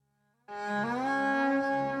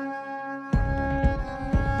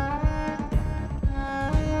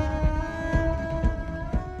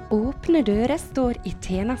Åpne dører står i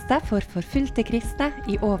tjeneste for forfulgte kristne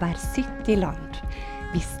i over 70 land.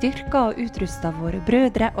 Vi styrker og utruster våre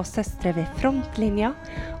brødre og søstre ved frontlinja,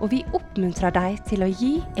 og vi oppmuntrer dem til å gi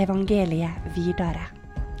evangeliet videre.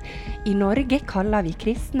 I Norge kaller vi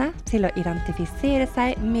kristne til å identifisere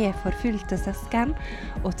seg med forfulgte søsken,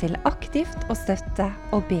 og til aktivt å støtte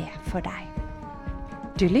og be for dem.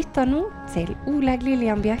 Du lytter nå til Oleg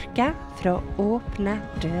Lillian Bjørke fra Åpne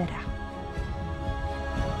dører.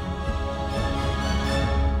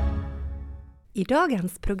 I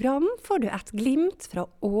dagens program får du et glimt fra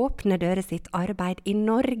Åpne dører sitt arbeid i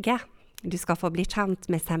Norge. Du skal få bli kjent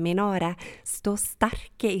med seminaret «Stå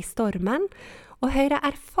sterke i stormen», og høre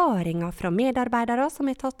erfaringer fra medarbeidere som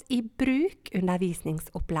er tatt i bruk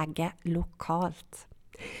undervisningsopplegget lokalt.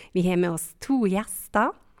 Vi har med oss 2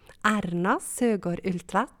 gjester, Erna Søgaard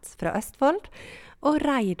Ultvedt fra Østfold, og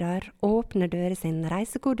Reidar Åpne dører sin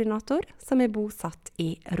reisekoordinator, som er bosatt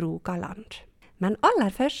i Rogaland. Men aller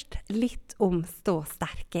først litt om Stå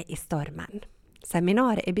sterke i stormen.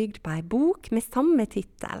 Seminaret er bygd på en bok med samme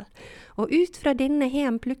titel, og ut fra denne har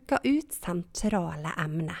en plukket ut sentrale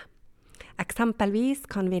emner. Eksempelvis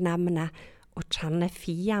kan vi nevne å kjenne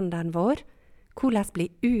fienden vår, hvordan bli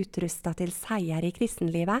utrustet til seier i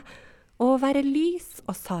kristenlivet, og være lys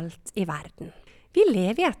og salt i verden. Vi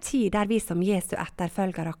lever i en tid der vi som Jesu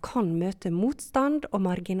etterfølgere kan møte motstand og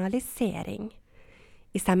marginalisering.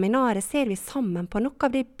 I seminaret ser vi sammen på noe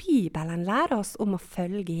av det Bibelen lærer oss om å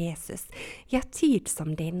følge Jesus i en tid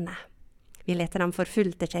som denne. Vi leter den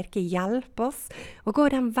forfulgte kirke hjelpe oss og gå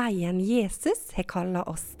den veien Jesus har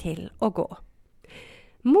kallet oss til å gå.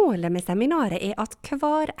 Målet med seminaret er at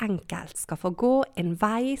hver enkelt skal få gå en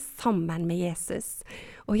vei sammen med Jesus,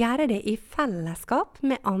 og gjøre det i fellesskap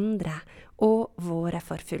med andre og våre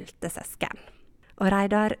forfulgte søsken. Og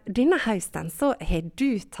Reidar, denne høsten så har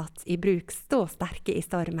du tatt i bruk Stå sterke i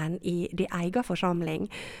stormen i din egen forsamling.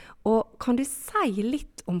 Og kan du si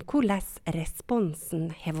litt om hvordan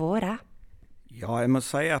responsen har vært? Ja, jeg må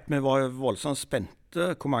si at vi var voldsomt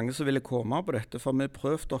spente hvor mange som ville komme på dette, for vi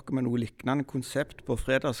prøvde dere med noe lignende konsept på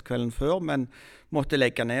fredagskvelden før, men måtte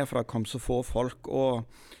legge ned for det kom så få folk. Og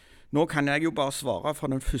nå kan jeg jo bare svare fra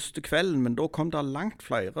den første kvelden, men da kom det langt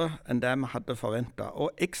flere enn det vi hadde forventet.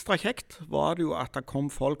 Og ekstra kjekt var det jo at det kom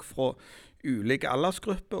folk fra ulike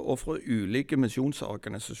aldersgrupper og fra ulike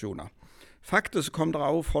misjonsorganisasjoner. Faktisk kom det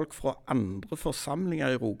også folk fra andre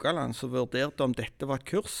forsamlinger i Rogaland som vurderte om dette var et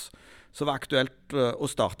kurs som var aktuelt å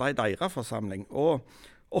starte i deres forsamling. Og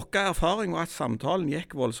vår erfaring var at samtalen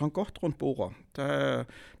gikk voldsomt godt rundt bordet. Det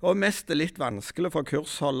var mest litt vanskelig for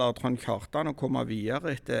kursholder Trond Kjartan å komme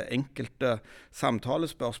videre etter enkelte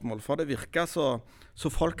samtalespørsmål, for det virket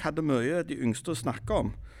så folk hadde mye de yngste å snakke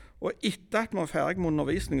om. Og etter at vi var ferdig med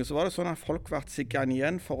undervisningen, så var det sånn at folk ble sikkert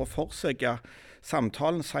igjen for å forsøke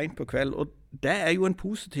samtalen sent på kveld, og det er jo en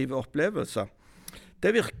positiv opplevelse.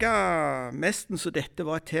 Det virket nesten så dette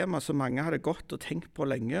var et tema som mange hadde gått og tenkt på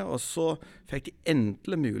lenge, og så fikk de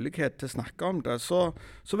endelig mulighet til å snakke om det.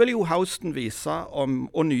 Så vil jo høsten vise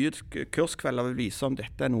og nye kurskvelder vil vise om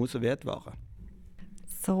dette er noe som vedvarer.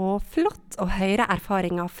 Så flott å høre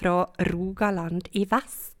erfaringer fra Rogaland i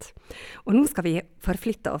vest. Og nå skal vi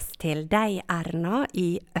forflytte oss til deg, Erna,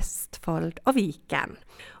 i Østfold og Viken.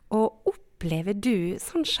 Og opplever du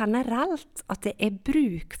sånn generelt at det er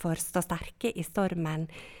bruk for Stå sterke i stormen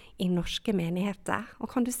i norske menigheter?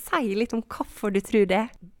 Og kan du si litt om hvorfor du tror det?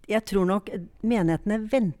 Jeg tror nok menighetene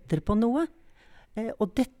venter på noe. Og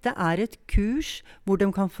dette er et kurs hvor de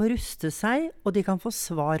kan få ruste seg, og de kan få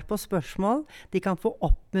svar på spørsmål, de kan få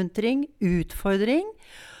oppmuntring, utfordring,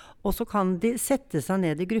 og så kan de sette seg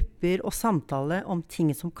ned i grupper og samtale om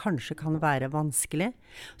ting som kanskje kan være vanskelig.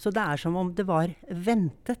 Så det er som om det var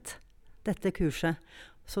ventet, dette kurset.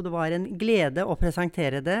 Så det var en glede å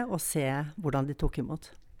presentere det og se hvordan de tok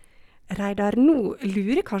imot. Reidar, nå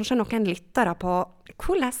lurer kanskje noen lyttere på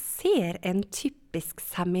hvordan ser en typisk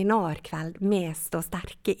seminarkveld med Stå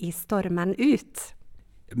sterke i stormen ut?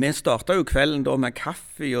 Vi startet jo kvelden da med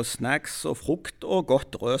kaffe og snacks og frukt og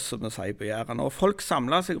godt røs, som vi sier på Jæren. Og folk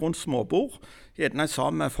samlet seg rundt småbord, gjerne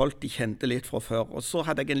sammen med folk de kjente litt fra før. Og så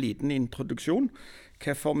hadde jeg en liten introduksjon,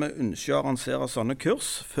 hvorfor vi ønsker å arrangere sånne kurs,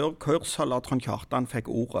 før kursholder Trond Kjartan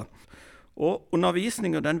fikk ordet. Og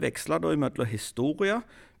undervisningen den vekslet da mellom historie,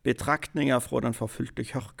 betraktninger fra den forfulgte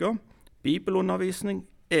kirke, bibelundervisning,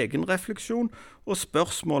 egenrefleksjon og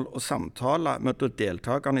spørsmål og samtaler mellom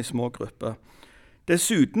deltakerne i små grupper.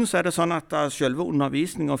 Dessuten så er det sånn at selve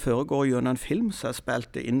undervisningen foregår gjennom en film som er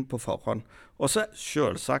spilt inn på forhånd. Og så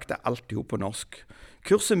selvsagt er alt jo på norsk.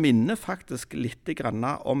 Kurset minner faktisk litt grann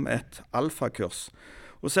om et alfakurs.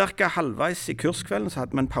 Og cirka halvveis i kurskvelden så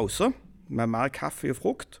hadde vi en pause med mer kaffe og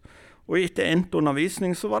frukt. Og etter endt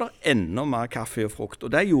undervisning så var det enda mer kaffe og frukt.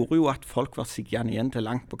 Og det gjorde jo at folk var siggende igjen til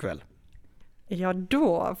langt på kveld. Ja,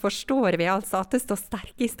 da forstår vi altså at det står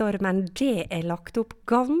sterke i stormen. Det er lagt opp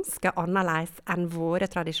ganske annerledes enn våre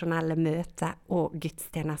tradisjonelle møter og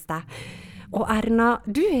gudstjenester. Og Erna,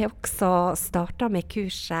 du har også startet med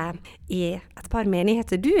kurset i et par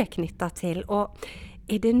menigheter du er knyttet til. Og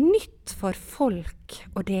er det nytt for folk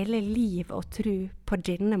å dele liv og tro på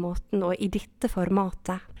denne måten og i dette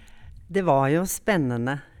formatet? Det var jo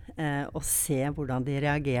spennende å se hvordan de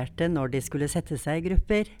reagerte når de skulle sette seg i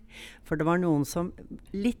grupper. For det var noen som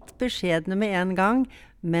litt beskjedne med en gang,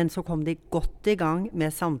 men så kom de godt i gang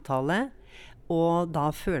med samtale, og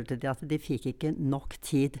da følte de at de fikk ikke nok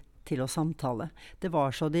tid til å samtale. Det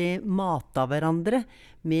var så de mata hverandre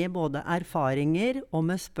med både erfaringer og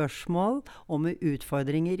med spørsmål og med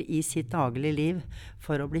utfordringer i sitt daglige liv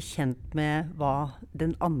for å bli kjent med hva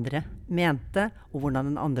den andre mente og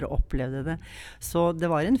hvordan den andre opplevde det. Så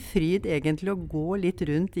det var en fryd egentlig å gå litt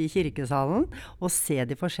rundt i kirkesalen og se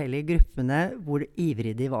de forskjellige gruppene hvor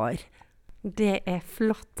ivrige de var. Det er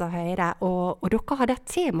flott å høre, og dere hadde et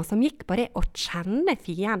tema som gikk på det å kjenne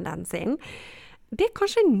fienden sin. Det er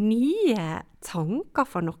kanskje nye tanker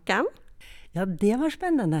for noen? Ja, det var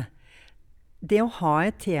spennende. Det å ha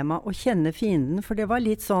et tema å kjenne fienden, for det var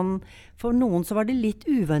litt sånn, for noen så var det litt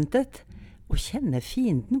uventet. Å kjenne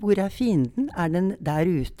fienden, hvor er fienden? Er den der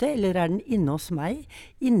ute, eller er den inne hos meg?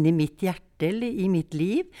 Inne i mitt hjerte, eller i mitt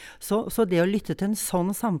liv? Så det å lytte til en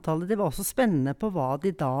sånn samtale, det var også spennende på hva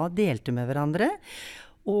de da delte med hverandre.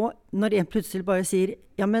 Og når en plutselig bare sier,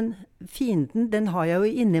 ja, men fienden, den har jeg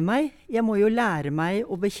jo inni meg. Jeg må jo lære meg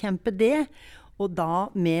å bekjempe det. Og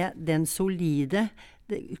da med den solide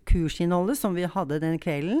kursinnholdet som vi hadde den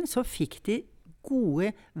kvelden, så fikk de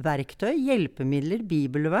gode verktøy, hjelpemidler,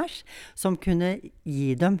 bibelvers, som kunne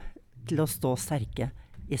gi dem til å stå sterke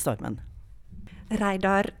i stormen.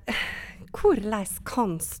 Reidar, hvordan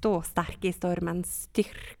kan stå sterke i stormen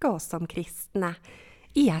styrke oss som kristne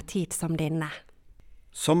i en tid som denne?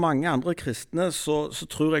 Som mange andre kristne så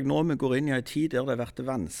tror jeg nå vi går inn i en tid der det har vært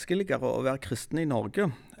vanskeligere å være kristne i Norge.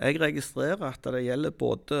 Jeg registrerer at det gjelder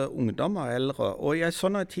både ungdommer og eldre, og i en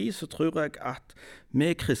sånn tid så tror jeg at vi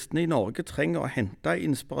kristne i Norge trenger å hente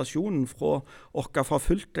inspirasjonen fra oss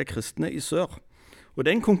forfulgte kristne i sør. Og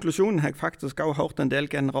den konklusjonen har jeg faktisk også hørt en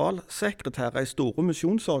del generalsekretærer i store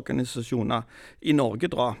misjonsorganisasjoner i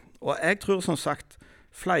Norge dra. Og jeg tror som sagt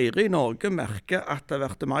flere i Norge merker at det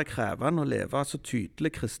blir mer krevende å leve så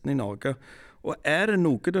tydelig kristne i Norge. Og er det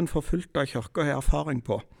noe den forfulgte kirka har erfaring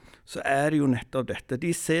på, så er det jo nettopp dette.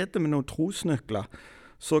 De sitter med noen trosnøkler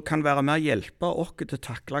som kan være med å hjelpe oss til å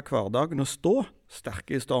takle hverdagen og stå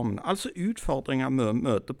sterke i stormen. Altså utfordringer vi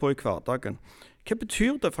møter på i hverdagen. Hva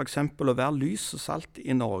betyr det for eksempel å være lys og salt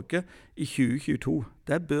i Norge i 2022?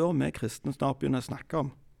 Det bør vi kristne snart begynne å snakke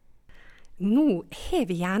om. Nå har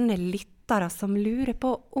vi gjerne lyttere som lurer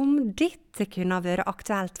på om dette kunne vært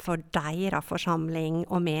aktuelt for deres forsamling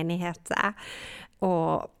og menigheter.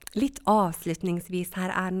 Og litt avslutningsvis her,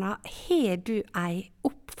 Erna, har du en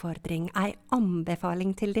oppfordring, en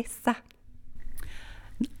anbefaling til disse?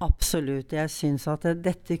 Absolutt. Jeg synes at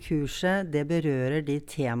dette kurset, det berører de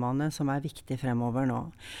temaene som er viktige fremover nå.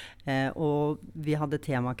 Og vi hadde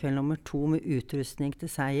temakveld nummer 2 med utrustning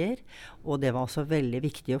til seier, og det var også veldig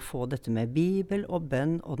viktig å få dette med Bibel og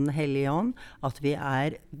bønn og Den hellige ånd, at vi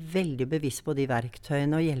er veldig bevisst på de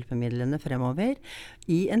verktøyene og hjelpemidlene fremover,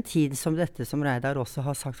 i en tid som dette, som Reidar også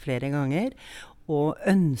har sagt flere ganger. Og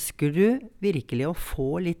ønsker du virkelig å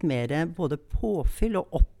få litt mer både påfyll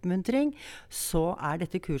og oppmuntring, så er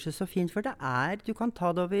dette kurset så fint. For du kan ta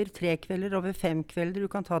det over 3 kvelder, over 5 kvelder, du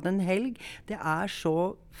kan ta det en helg. Det er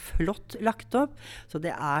så flott lagt opp, så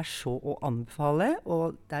det er så å anbefale.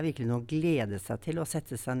 Og det er virkelig noe å glede seg til å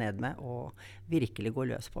sette seg ned med og virkelig gå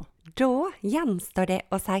løs på. Da gjenstår det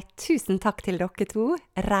å si tusen takk til dere to,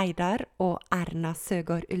 Reidar og Erna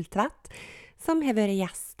Søgaard Ultvedt, som har vært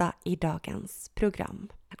gjester i dagens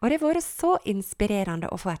program. Og det har vært så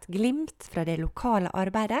inspirerende å få et glimt fra det lokale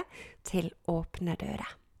arbeidet til Åpne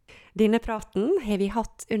dører. Denne praten har vi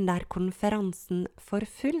hatt under konferansen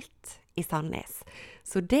Forfulgt i Sandnes,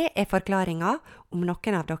 så det er forklaringen om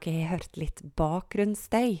noen av dere har hørt litt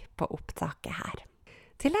bakgrunnsstøy på opptaket her.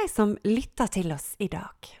 Til de som lytter til oss i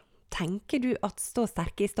dag, tenker du at Stå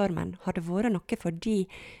sterke i stormen hadde vært noe for din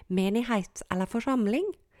menighet eller forsamling?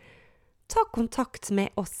 Ta kontakt med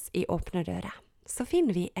oss i Åpne dører, så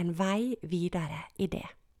finner vi en vei videre i det.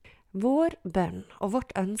 Vår bønn og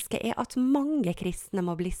vårt ønske er at mange kristne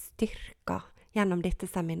må bli styrket gjennom dette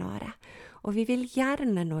seminaret, og vi vil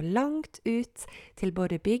gjerne nå langt ut til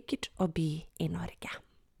både bygd og by i Norge.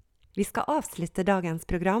 Vi skal avslutte dagens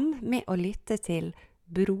program med å lytte til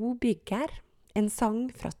Brobygger, en sang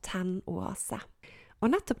fra Tenn Oase.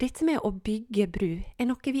 Og nettopp dette med å bygge bru er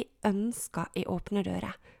noe vi ønsker i Åpne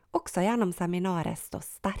dører, også gjennom seminaret Stå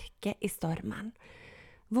sterke i stormen.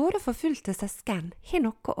 Våre forfulgte søsken har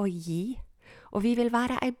noe å gi, og vi vil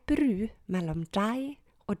være ei bru mellom deg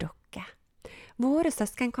og dere. Våre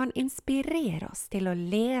søsken kan inspirere oss til å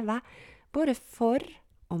leve både for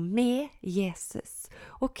og med Jesus,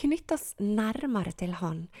 og knytte oss nærmere til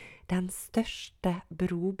han, den største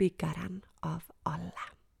brobyggeren av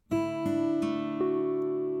alle.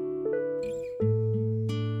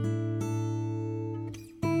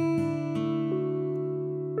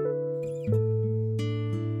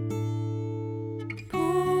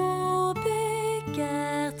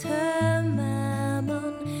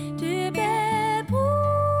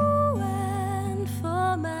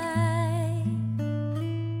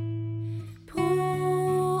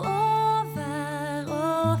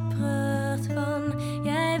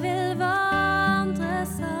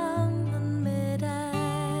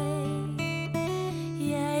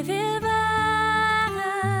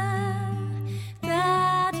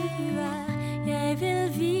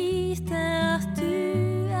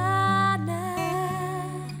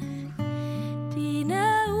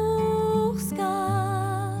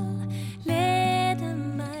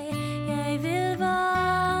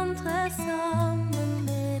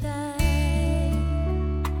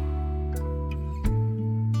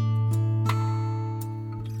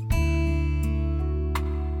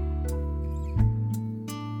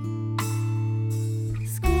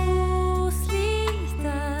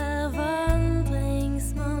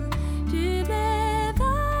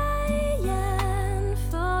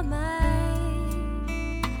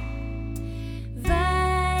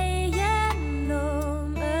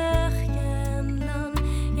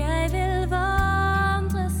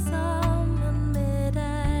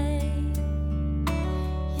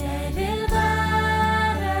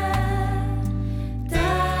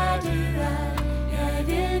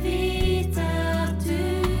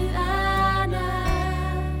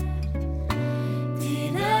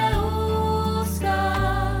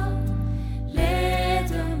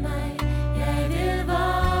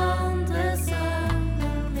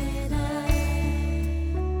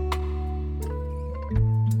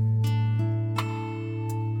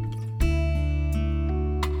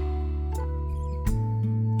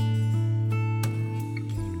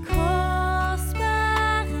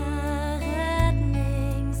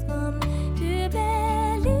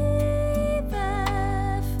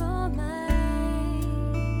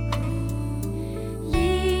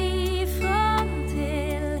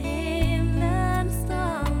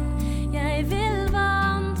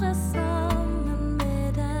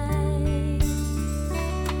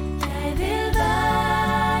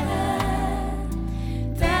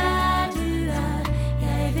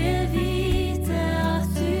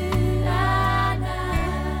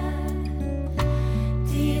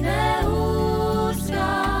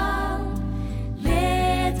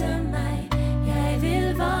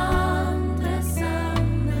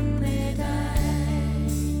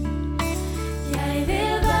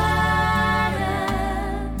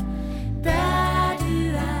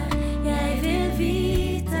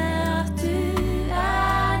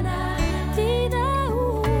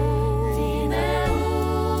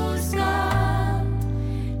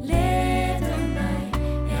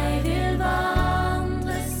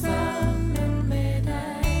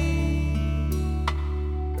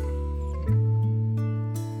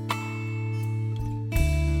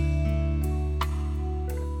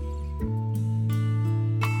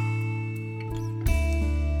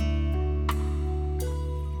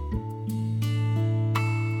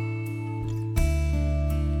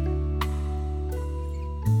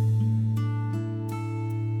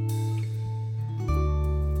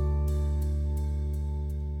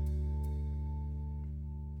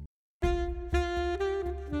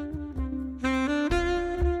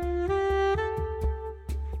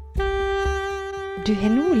 Du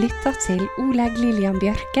har nå lyttet til Oleg Lillian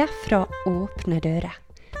Bjørke fra Åpne dører.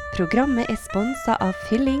 Programmet er sponset av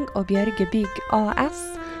Fylling og Bjørge Bygg AS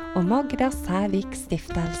og Magda Sævik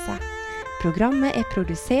Stiftelse. Programmet er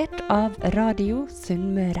produsert av Radio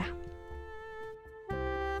Sunnmøre.